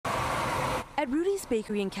At Rudy's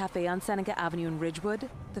Bakery and Cafe on Seneca Avenue in Ridgewood,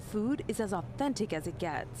 the food is as authentic as it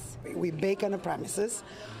gets. We bake on the premises.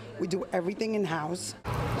 We do everything in-house.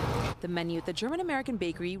 The menu at the German-American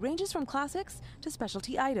bakery ranges from classics to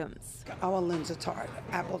specialty items. Our Linzer tart,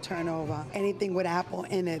 apple turnover, anything with apple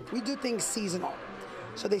in it. We do things seasonal.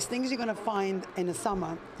 So there's things you're going to find in the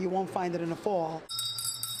summer, you won't find it in the fall.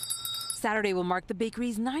 Saturday will mark the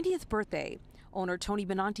bakery's 90th birthday. Owner Toni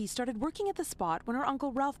Binanti started working at the spot when her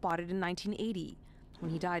uncle Ralph bought it in 1980. When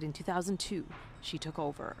he died in 2002, she took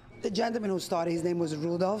over. The gentleman who started, his name was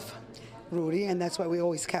Rudy, and that's why we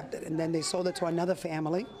always kept it. And then they sold it to another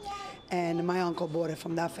family, and my uncle bought it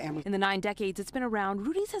from that family. In the 9 decades it's been around,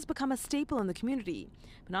 Rudy's has become a staple in the community.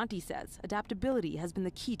 Binanti says adaptability has been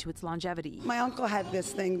the key to its longevity. My uncle had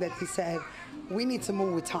this thing that he said, we need to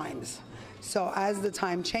move with times. So as the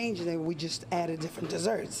time changed, we just added different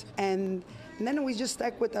desserts. And then we just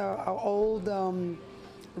stuck with our old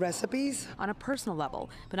recipes. On a personal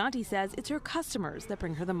level, Binanti says it's her customers that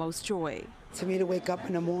bring her the most joy. To me, to wake up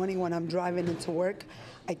in the morning when I'm driving into work,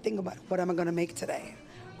 I think about what am I going to make today?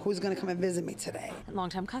 Who's going to come and visit me today? And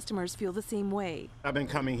longtime customers feel the same way. I've been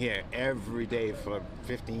coming here every day for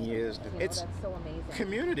 15 years. It's that's so amazing.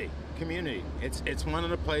 Community. It's one of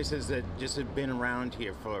the places that just have been around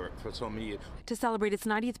here for so many years. To celebrate its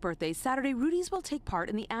 90th birthday, Saturday, Rudy's will take part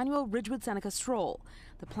in the annual Ridgewood Seneca Stroll.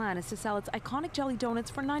 The plan is to sell its iconic jelly donuts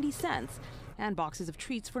for 90 cents and boxes of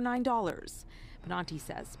treats for $9. Binanti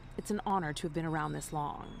says it's an honor to have been around this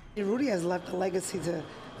long. Rudy has left a legacy to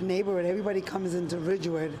the neighborhood. Everybody comes into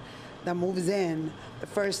Ridgewood that moves in.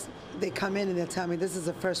 They come in and they tell me this is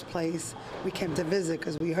the first place we came to visit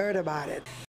because we heard about it.